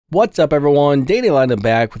What's up everyone, Dailyline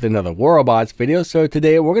back with another Warrobots video. So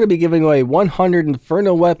today we're going to be giving away 100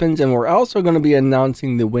 Inferno weapons, and we're also going to be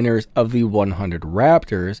announcing the winners of the 100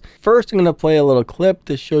 Raptors. First I'm going to play a little clip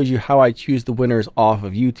that shows you how I choose the winners off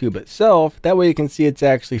of YouTube itself. That way you can see it's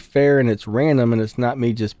actually fair and it's random and it's not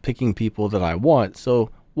me just picking people that I want. So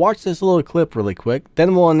watch this little clip really quick,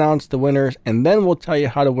 then we'll announce the winners and then we'll tell you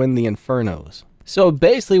how to win the Infernos. So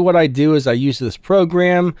basically what I do is I use this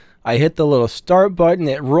program, I hit the little start button,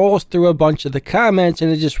 it rolls through a bunch of the comments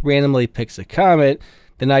and it just randomly picks a comment.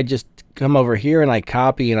 Then I just come over here and I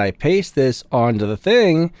copy and I paste this onto the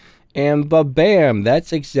thing, and bam,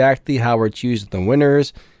 that's exactly how we're choosing the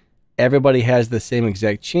winners. Everybody has the same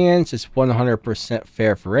exact chance, it's 100%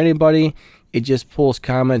 fair for anybody. It just pulls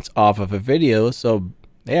comments off of a video, so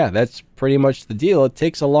yeah, that's pretty much the deal. It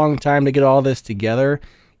takes a long time to get all this together.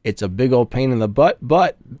 It's a big old pain in the butt,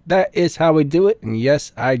 but that is how we do it. And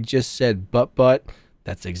yes, I just said but.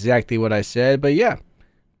 That's exactly what I said. But yeah,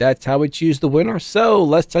 that's how we choose the winner. So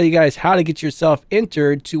let's tell you guys how to get yourself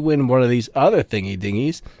entered to win one of these other thingy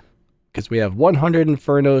dingies, because we have 100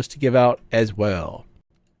 Infernos to give out as well.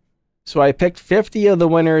 So I picked 50 of the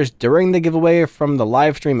winners during the giveaway from the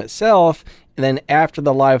live stream itself. And then after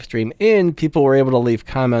the live stream ended, people were able to leave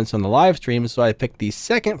comments on the live stream, so I picked the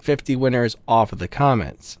second 50 winners off of the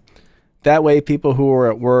comments. That way people who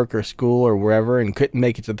were at work or school or wherever and couldn't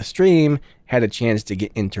make it to the stream had a chance to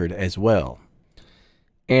get entered as well.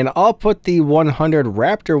 And I'll put the 100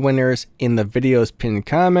 Raptor winners in the video's pinned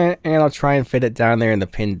comment, and I'll try and fit it down there in the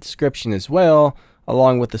pinned description as well,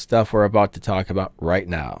 along with the stuff we're about to talk about right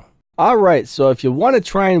now. Alright, so if you want to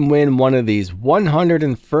try and win one of these 100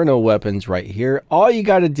 Inferno weapons right here, all you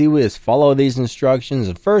got to do is follow these instructions.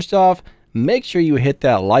 And first off, make sure you hit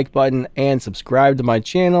that like button and subscribe to my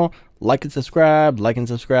channel. Like and subscribe, like and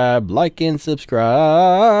subscribe, like and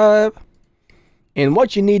subscribe. And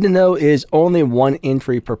what you need to know is only one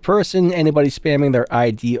entry per person. Anybody spamming their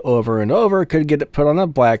ID over and over could get it put on a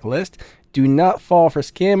blacklist. Do not fall for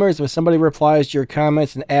scammers. If somebody replies to your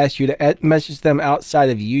comments and asks you to message them outside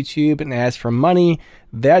of YouTube and ask for money,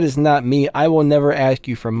 that is not me. I will never ask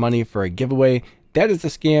you for money for a giveaway. That is a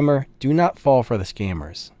scammer. Do not fall for the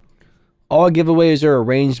scammers. All giveaways are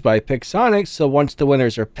arranged by Pixonic, so once the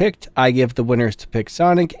winners are picked, I give the winners to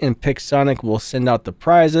Pixonic, and Pixonic will send out the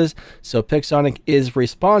prizes, so Pixonic is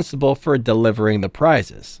responsible for delivering the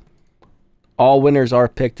prizes. All winners are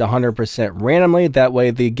picked 100% randomly. That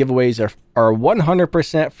way the giveaways are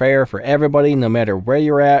 100% fair for everybody, no matter where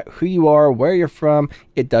you're at, who you are, where you're from.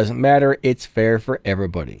 It doesn't matter. It's fair for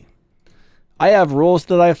everybody. I have rules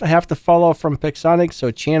that I have to follow from Pixonic,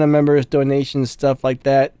 so channel members, donations, stuff like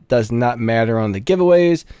that does not matter on the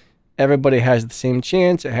giveaways. Everybody has the same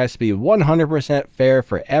chance. It has to be 100% fair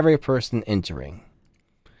for every person entering.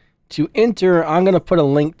 To enter, I'm going to put a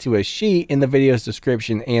link to a sheet in the video's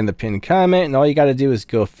description and the pinned comment, and all you got to do is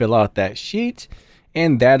go fill out that sheet,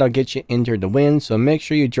 and that'll get you entered to win. So make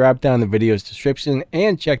sure you drop down the video's description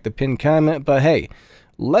and check the pinned comment. But hey,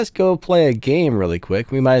 let's go play a game really quick.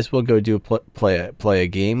 We might as well go play a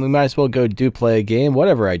game. We might as well go play a game,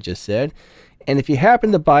 whatever I just said. And if you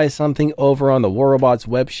happen to buy something over on the Warrobots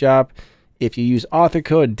web shop, if you use author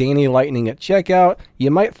code DannyLightning at checkout, you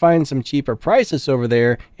might find some cheaper prices over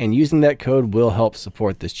there, and using that code will help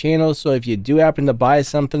support this channel. So if you do happen to buy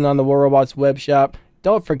something on the Warrobots web shop,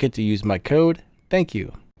 don't forget to use my code. Thank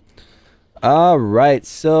you. Alright,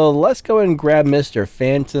 so let's go ahead and grab Mr.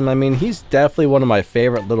 Phantom. I mean, he's definitely one of my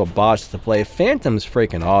favorite little bots to play. Phantom's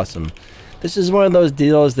freaking awesome. This is one of those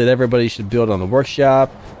deals that everybody should build on the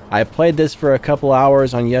workshop. I played this for a couple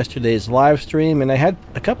hours on yesterday's live stream, and I had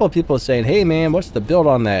a couple of people saying, hey man, what's the build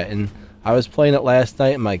on that? And I was playing it last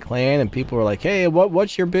night in my clan, and people were like, hey,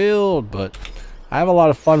 what's your build? But I have a lot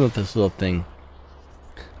of fun with this little thing.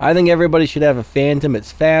 I think everybody should have a Phantom.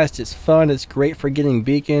 It's fast, it's fun, it's great for getting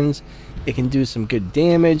beacons. It can do some good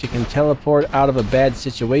damage. It can teleport out of a bad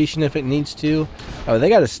situation if it needs to. Oh, they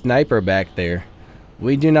got a sniper back there.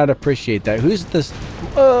 We do not appreciate that. Who's this?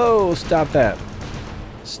 Oh, stop that.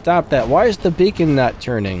 Stop that. Why is the beacon not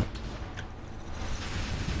turning?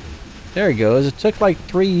 There it goes. It took like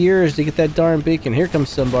 3 years to get that darn beacon. Here comes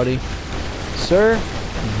somebody. Sir,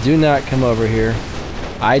 do not come over here.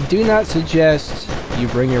 I do not suggest you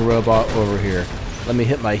bring your robot over here. Let me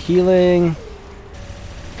hit my healing.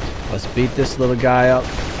 Let's beat this little guy up.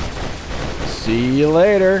 See you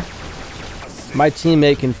later. My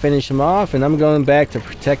teammate can finish him off, and I'm going back to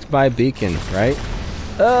protect my beacon, right?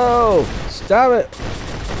 Oh, stop it.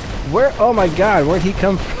 Where? Oh my god, where'd he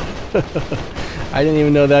come from? I didn't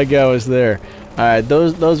even know that guy was there. Alright,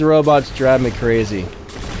 those robots drive me crazy.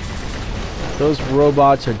 Those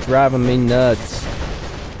robots are driving me nuts.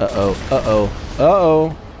 Uh-oh, uh-oh,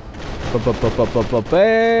 uh-oh.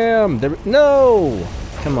 Bam! There, no!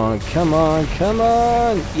 Come on, come on, come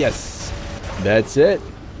on! Yes! That's it.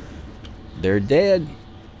 They're dead.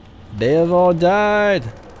 They have all died.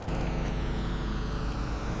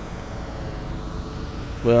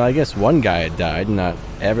 Well, I guess one guy had died, not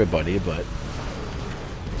everybody, but...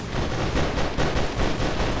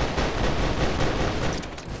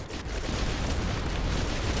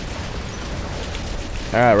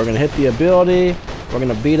 Alright, we're gonna hit the ability. We're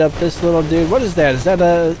gonna beat up this little dude. What is that? Is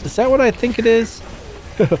that what I think it is?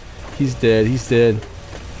 He's dead, he's dead.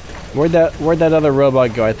 Where'd that other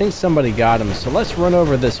robot go? I think somebody got him, so let's run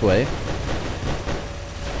over this way.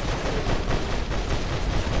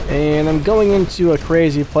 And I'm going into a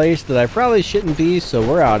crazy place that I probably shouldn't be, so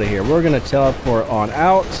we're out of here. We're gonna teleport on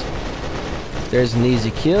out. There's an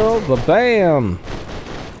easy kill, but bam!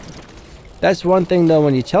 That's one thing though,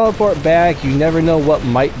 when you teleport back, you never know what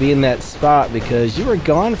might be in that spot because you were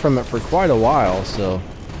gone from it for quite a while, so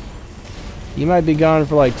you might be gone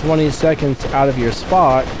for like 20 seconds out of your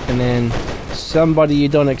spot, and then somebody you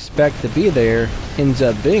don't expect to be there ends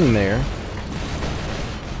up being there.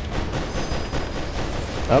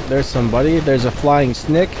 Oh, there's somebody. There's a flying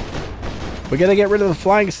snick. We gotta get rid of the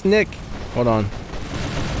flying snick. Hold on.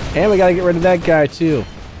 And we gotta get rid of that guy too.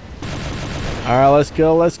 Alright, let's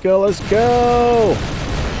go, let's go, let's go!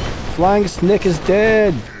 Flying Snick is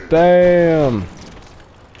dead! Bam!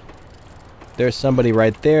 There's somebody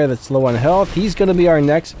right there that's low on health. He's gonna be our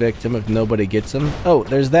next victim if nobody gets him. Oh,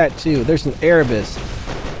 there's that too. There's an Erebus.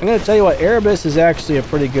 I'm gonna tell you what, Erebus is actually a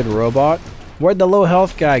pretty good robot. Where'd the low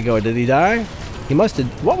health guy go? Did he die? He must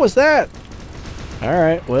have... What was that?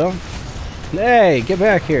 Alright, well... Hey, get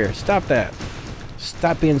back here. Stop that.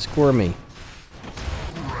 Stop being squirmy.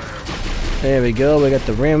 There we go, we got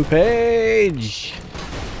the rampage!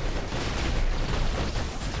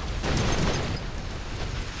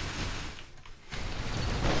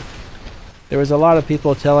 There was a lot of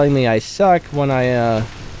people telling me I suck when I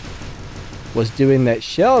was doing that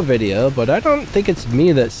shell video, but I don't think it's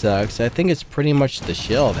me that sucks. I think it's pretty much the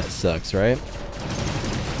shell that sucks, right?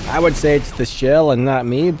 I would say it's the shell and not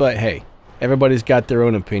me, but hey, everybody's got their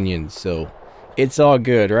own opinions, so... It's all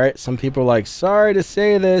good, right? Some people are like, sorry to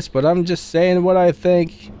say this, but I'm just saying what I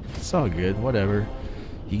think. It's all good, whatever.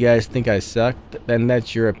 You guys think I suck, then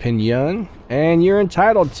that's your opinion, and you're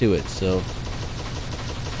entitled to it, so...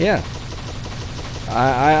 Yeah.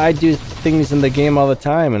 I do things in the game all the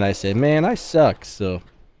time, and I say, man, I suck, so...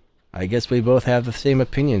 I guess we both have the same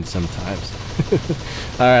opinion sometimes.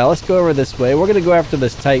 Alright, let's go over this way. We're gonna go after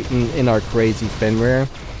this Titan in our crazy Fenrir.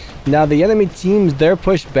 Now the enemy teams, they're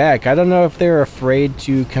pushed back. I don't know if they're afraid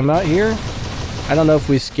to come out here. I don't know if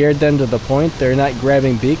we scared them to the point they're not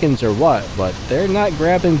grabbing beacons or what, but they're not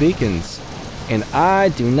grabbing beacons. And I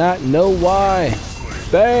do not know why.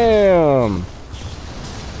 Bam!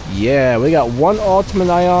 Yeah, we got one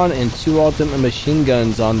ultimate ion and two ultimate machine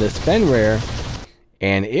guns on this Fenrir.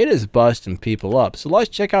 And it is busting people up. So let's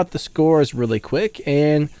check out the scores really quick,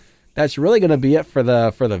 and that's really going to be it for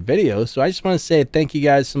the video. So I just want to say thank you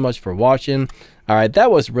guys so much for watching. Alright, that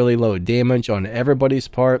was really low damage on everybody's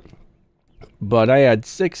part, but I had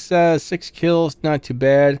six kills, not too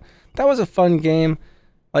bad. That was a fun game.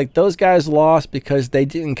 Like, those guys lost because they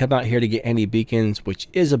didn't come out here to get any beacons, which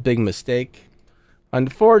is a big mistake.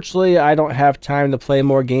 Unfortunately, I don't have time to play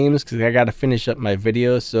more games because I got to finish up my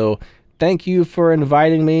video. So thank you for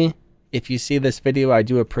inviting me. If you see this video, I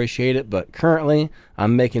do appreciate it, but currently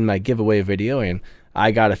I'm making my giveaway video and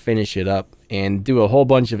I gotta finish it up and do a whole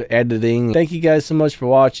bunch of editing. Thank you guys so much for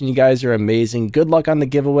watching. You guys are amazing. Good luck on the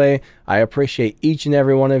giveaway. I appreciate each and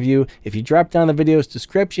every one of you. If you drop down the video's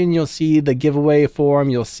description, you'll see the giveaway form.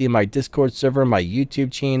 You'll see my Discord server, my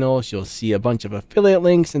YouTube channels. You'll see a bunch of affiliate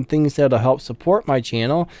links and things that'll help support my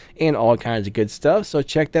channel and all kinds of good stuff. So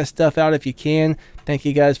check that stuff out if you can. Thank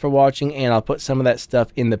you guys for watching, and I'll put some of that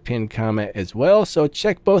stuff in the pinned comment as well. So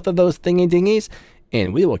check both of those thingy dingies,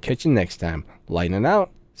 and we will catch you next time. Lightning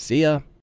out. See ya.